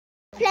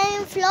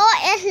playing floor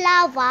is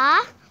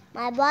lava.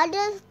 My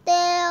brother's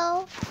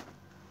still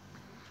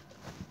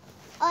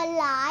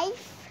alive,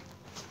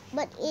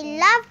 but he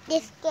loved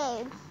this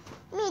game.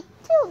 Me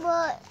too,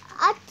 but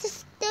I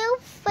just still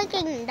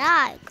freaking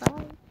die,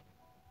 guys.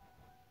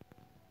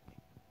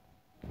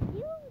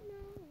 You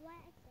know why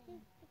I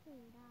still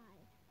freaking die?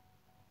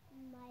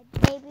 My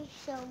baby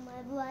showed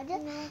my brother,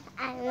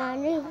 and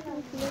Ronnie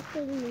was looking at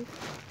me,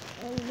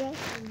 and then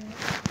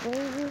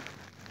baby.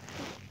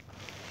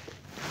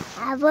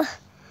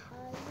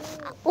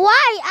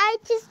 Why I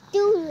just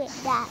do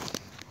that?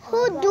 Who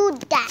do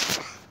that?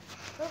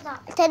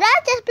 Did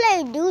I just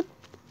play dude?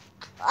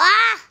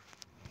 Ah!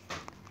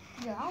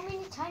 Yo, how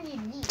many times you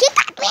need? She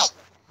got me!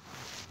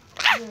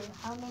 Yo,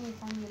 how many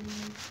times you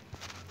need?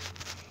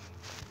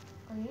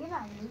 Oh, you're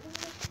not leaving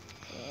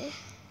it?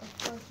 Of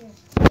course you're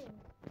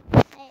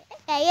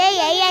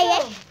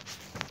Yeah.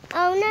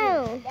 Oh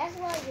no. That's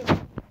why you...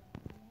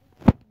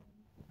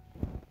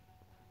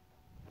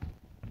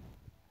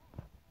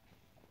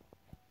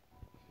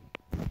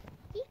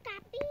 She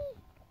got me.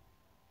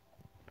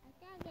 I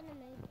think I'm gonna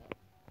make it.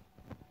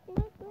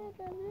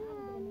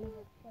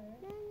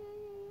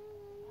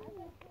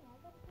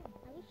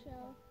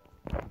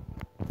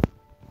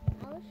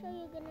 I will show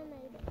you gonna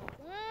make it.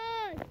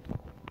 Good.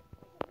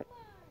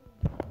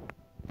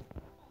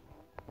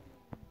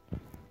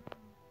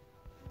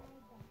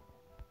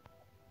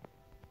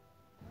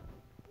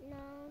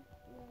 No.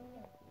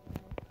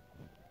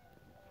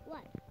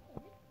 What?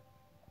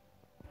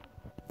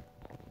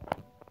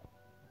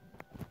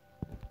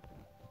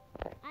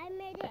 I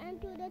made it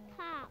into the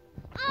top.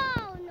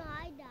 Oh no,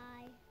 I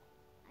died.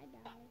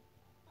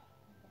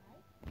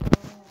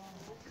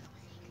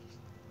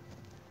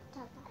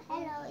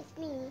 Hello, it's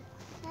me.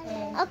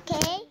 Hello.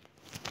 Okay.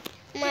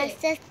 My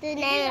sister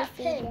name is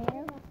Fidel.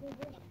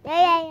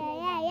 Yeah.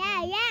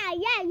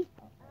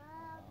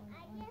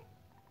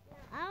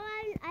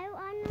 I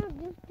wanna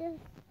use this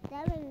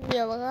 7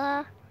 wheel. I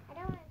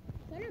don't want.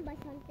 Can I buy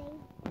something?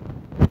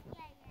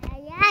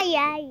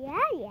 Yeah.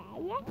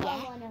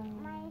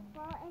 My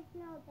phone is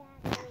no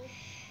battery.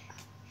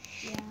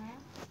 Yeah.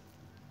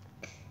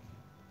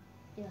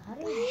 Yo, how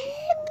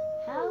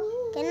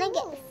Can I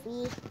get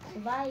free?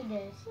 survive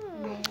this?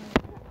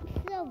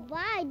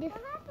 Survive this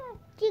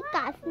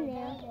chica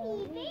snail.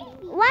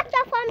 What's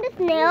up from the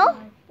snail?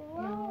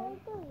 No,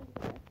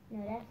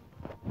 that's...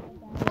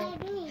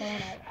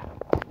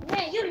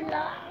 Man, you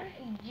lie.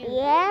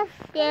 Yes.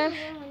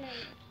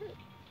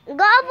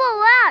 Go for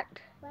what?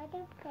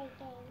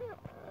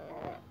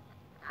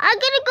 I'm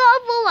gonna go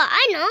for what? I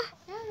know.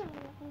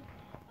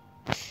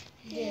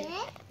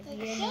 Yeah.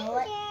 You know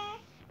what?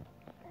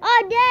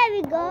 Oh, there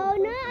we go.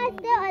 No, I'm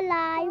still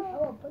alive.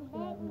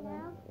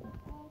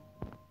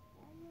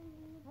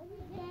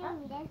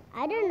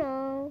 I don't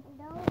know.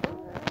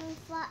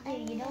 Hey,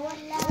 you know what?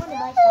 I want to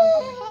buy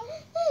something.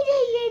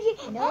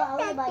 You know what? I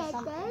want to buy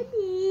something.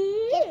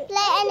 Just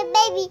play and the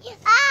baby.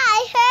 I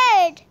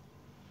heard.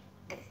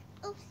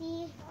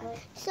 Oopsie.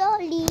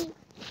 Sorry.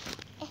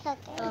 It's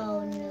okay.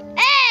 Oh no.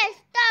 Hey,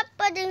 stop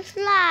putting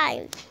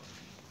slime.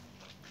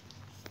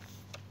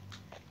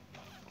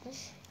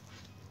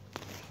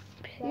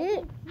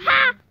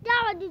 Ha!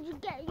 Dara, did you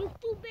get it? You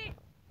stupid.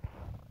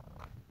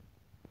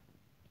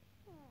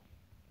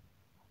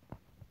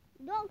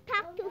 Don't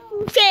talk to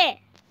Sushi.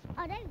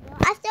 Oh, there you go.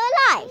 I'm still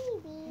alive.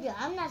 Yeah,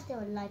 I'm not still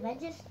alive. I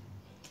just...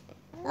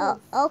 Oh,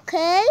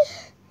 okay.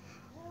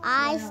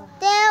 I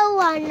still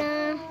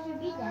wanna...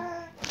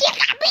 She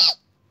got me!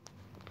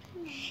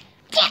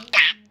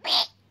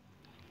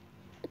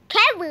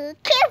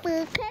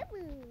 Careful.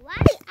 Why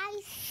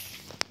I...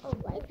 Oh,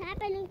 what's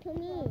happening to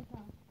me?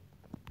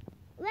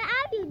 Where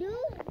are you,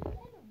 dude?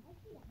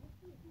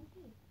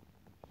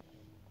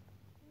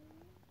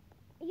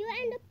 You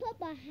in the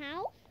purple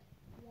house?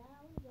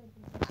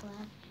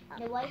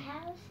 The White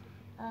House,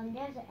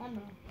 there's an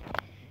emerald.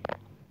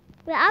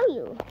 Where are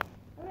you?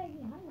 Right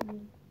behind me.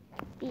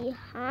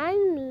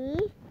 Behind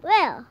me?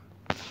 Where?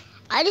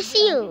 I don't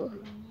see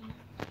you.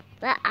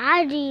 Where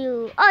are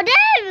you? Oh,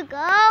 there we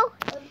go.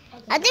 Okay.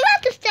 I think I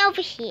have to stay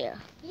over here.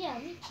 Yeah,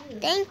 me too.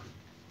 Thank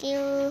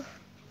you.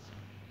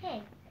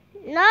 Hey.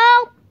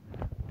 No.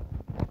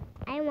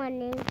 I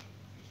want it.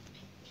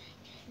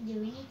 Do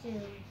we need to...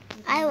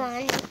 I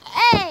want it.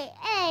 Hey.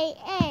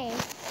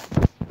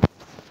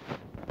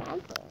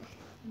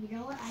 You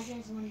know what? I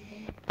just want to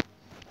dance.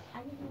 I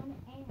just want to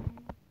dance.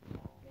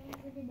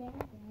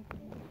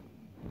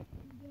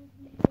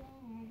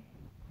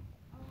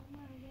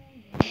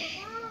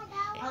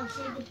 Oh,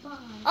 say goodbye.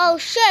 Oh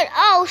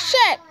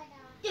shit.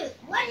 Dude,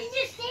 why did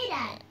you say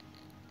that?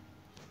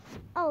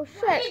 Oh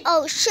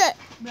shit.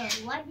 Bro,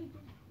 why did you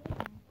say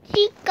that?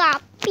 She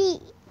got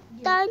beat.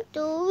 Time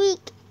to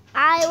week.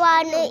 I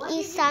wanna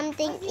eat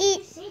something. Why did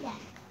you say that?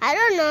 I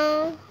don't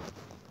know.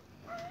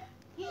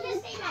 You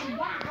just say that,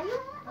 yeah.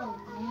 Oh,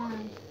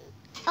 man.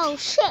 Oh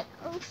shit.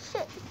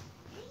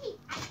 Hey,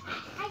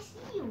 I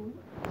see you.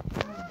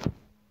 Oh,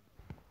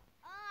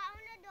 I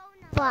want a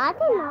donut.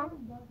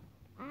 Well,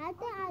 I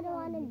think I don't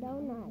want a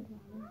donut.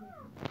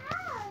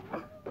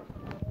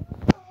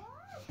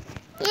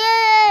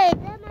 Yay!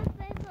 That's my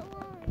favorite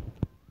one.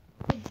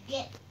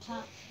 Forget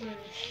top first.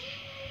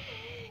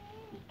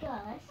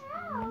 Because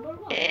I'm number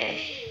 1.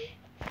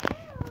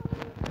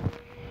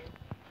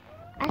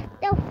 I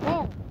still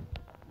failed.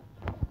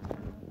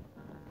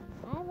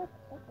 I was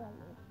stuck on it.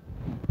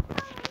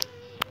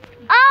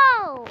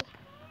 Oh!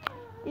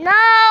 No.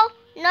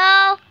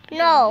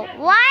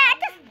 Why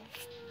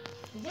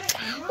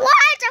I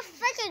just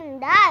freaking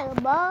die,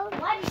 bro?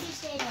 Why did you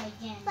say that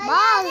again?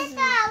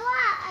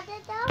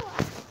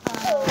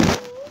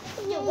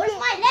 Yo, where's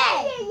my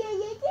leg?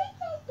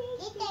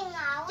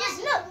 Just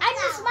look, I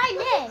missed my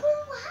leg.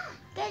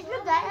 Guys,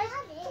 look, guys.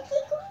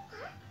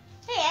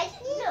 Hey, I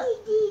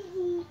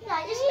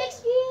just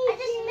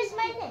missed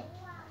my leg.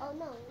 Oh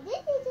no.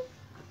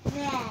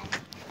 Man,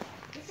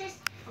 this is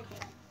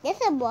okay. This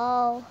is a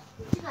ball.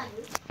 What you gotta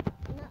do?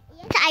 No,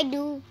 yes, I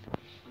do.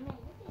 Man, look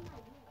at my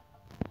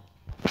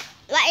leg.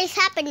 What is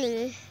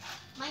happening?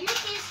 My leg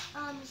is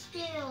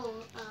still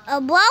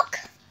A broke?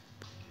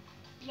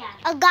 yeah.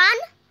 A gun?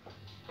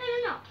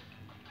 No.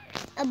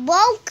 A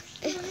broke?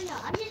 No.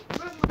 I just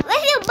broke my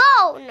Where's your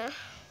bone?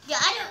 Yeah,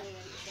 I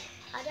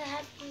don't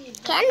have any.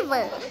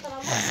 Canvas.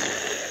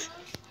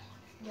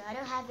 Yeah, I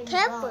don't have any.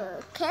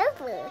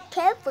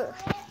 Careful.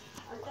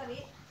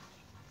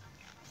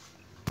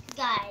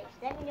 Guys,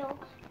 let me know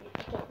if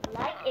you can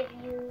like if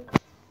you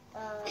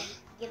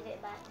give it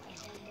back.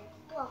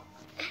 Well,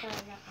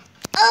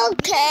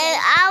 Okay,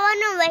 I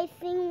want a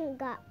racing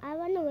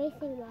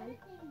one.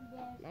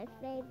 My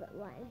favorite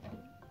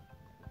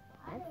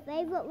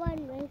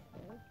one. Racing.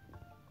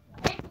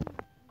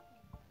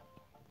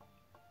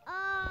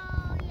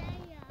 Oh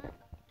yeah.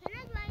 Can I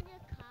ride a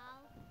car?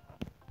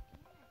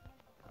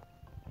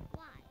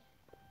 Why?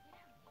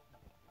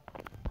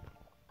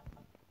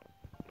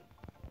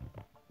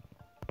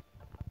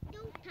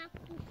 Don't talk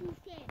to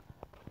Susan.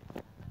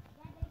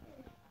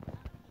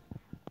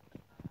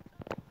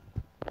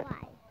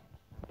 Why?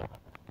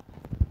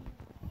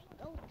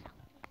 Don't talk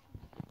to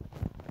Susan.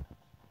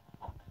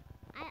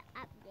 I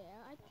up there,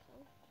 I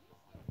think.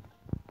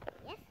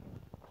 Yes.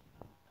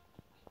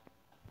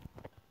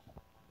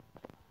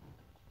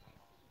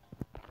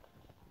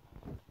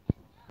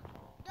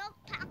 Don't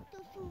talk to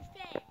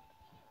Susan.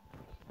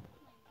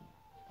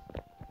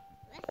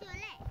 Where's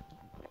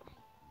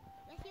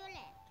your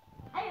leg?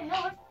 I don't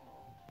know.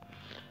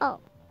 Oh.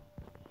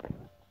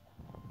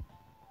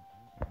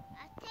 I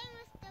think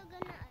we're still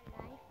gonna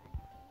alive.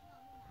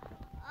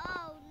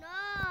 Oh no,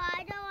 I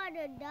don't want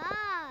to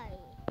die.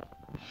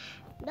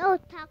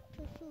 Don't talk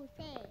to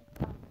Susan.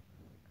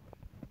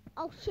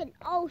 Oh shit.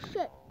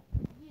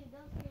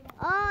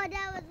 Oh,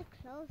 that was a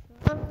close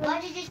one.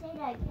 Why did you say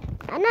that again?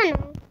 I don't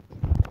know.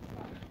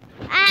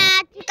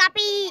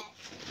 Copy.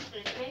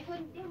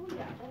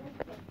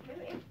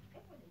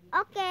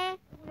 Okay.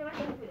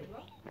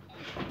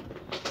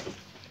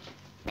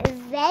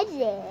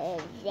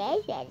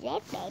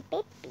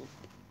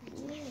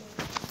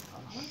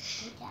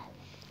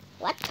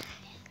 What?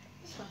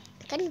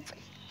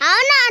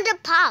 I want the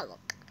park.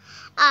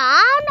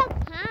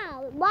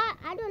 Why?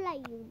 I don't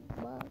like you.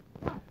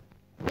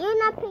 You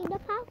not pick the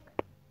park?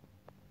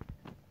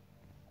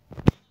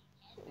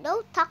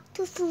 Don't talk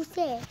to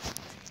Susie.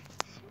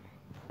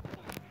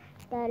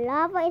 The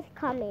lava is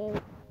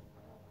coming.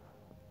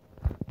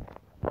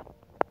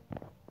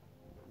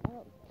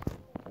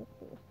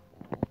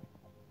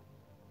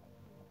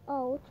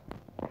 Ouch.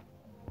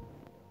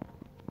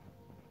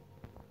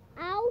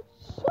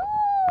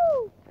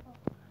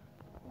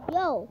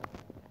 Yo.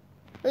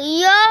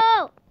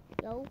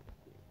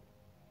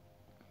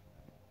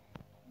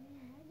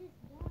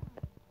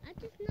 I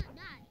just not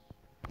died.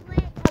 Wait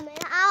a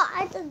minute.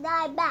 I just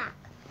died back.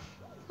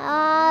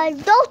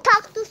 Don't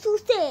talk to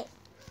Susie. Hey,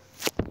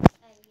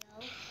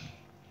 yo.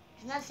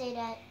 Do not say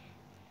that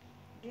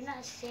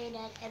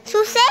every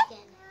Susie?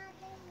 weekend.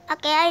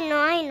 Okay,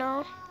 I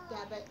know.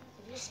 Yeah, but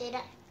if you say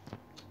that.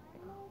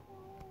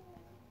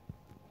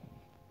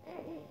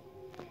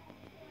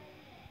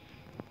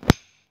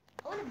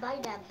 I want to buy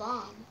that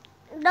bomb.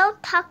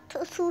 Don't talk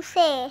to Susie.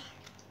 You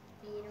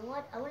know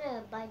what? I want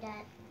to buy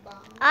that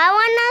bomb. I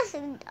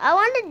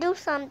want to do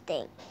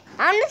something.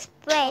 I want to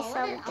spray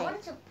something. I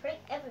want to prick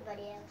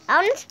everybody else. I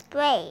want to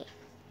spray.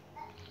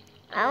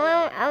 I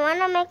want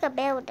to make a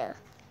builder.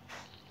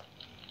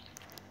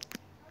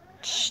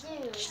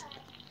 Dude.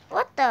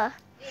 What the?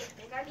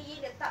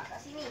 Kali letak kat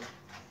sini.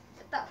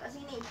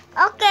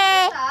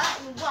 Okay.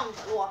 Letak, ni buang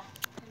kat luar.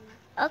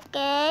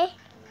 Okay.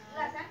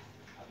 Kelas kan?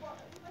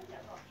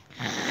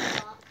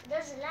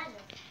 There's a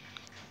ladder.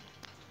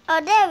 Oh,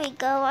 there we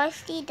go. I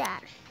see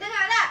that.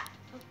 Dengar tak?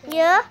 Okay.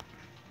 Yeah.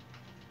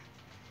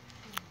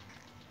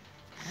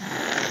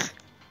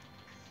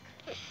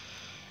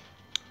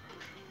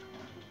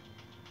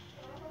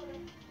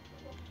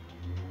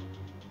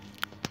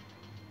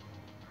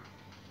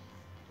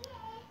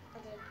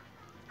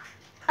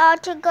 Oh,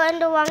 to go in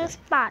the wrong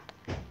spot.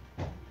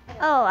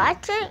 Oh, I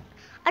think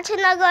I go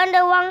in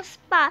the wrong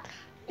spot.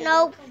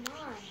 No. Come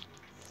on.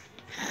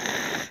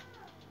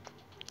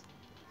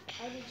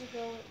 How did you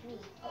go with me?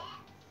 Oh.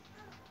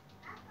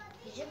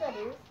 Did you go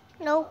to?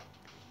 No.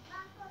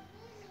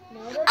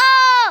 No.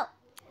 Oh!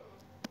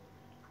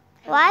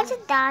 Why did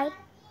it die?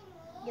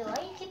 Why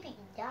are you keeping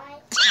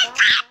die?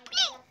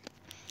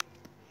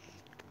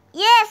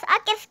 Yes, I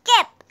can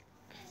skip.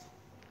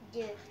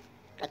 Dude.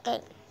 Okay.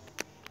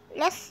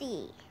 Let's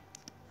see.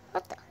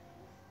 What the?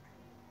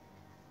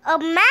 A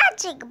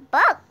magic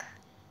book.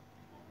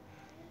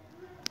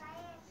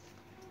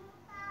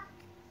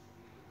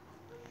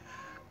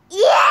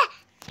 Yeah!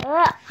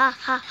 Ha ha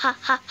ha ha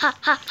ha ha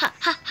ha ha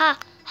ha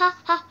ha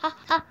ha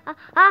ha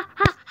ha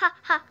ha ha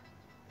ha.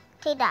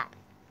 Take that.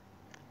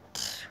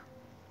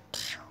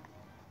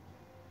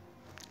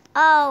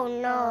 Oh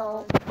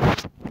no.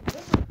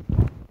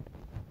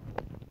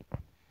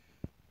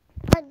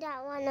 Put that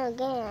one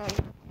again.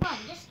 Come on,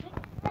 just click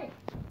it.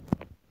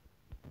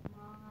 Come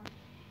on.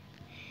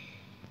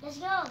 Let's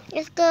go.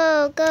 Let's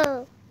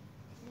go.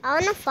 I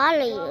wanna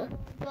follow you.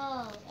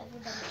 Go.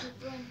 Everybody keep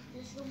going.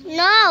 Let's go.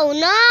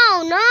 No,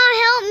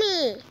 help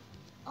me.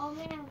 Oh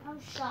man,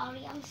 I'm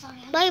sorry.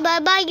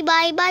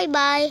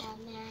 Bye. Oh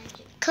man.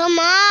 Come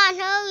on,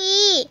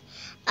 hurry.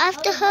 I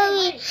have to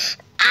hurry.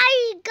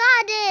 I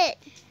got it.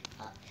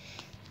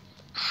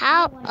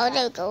 How? Oh,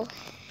 there we go.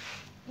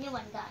 New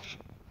one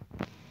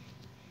guy.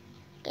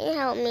 Can you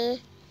help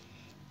me?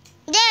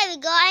 There we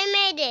go. I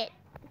made it.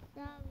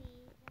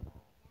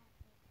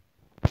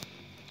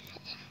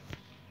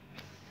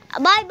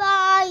 Bye.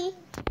 Why?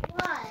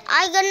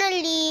 I'm gonna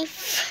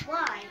leave.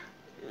 Why?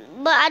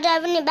 But I don't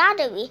have any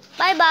battery.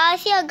 Bye.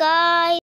 See you guys.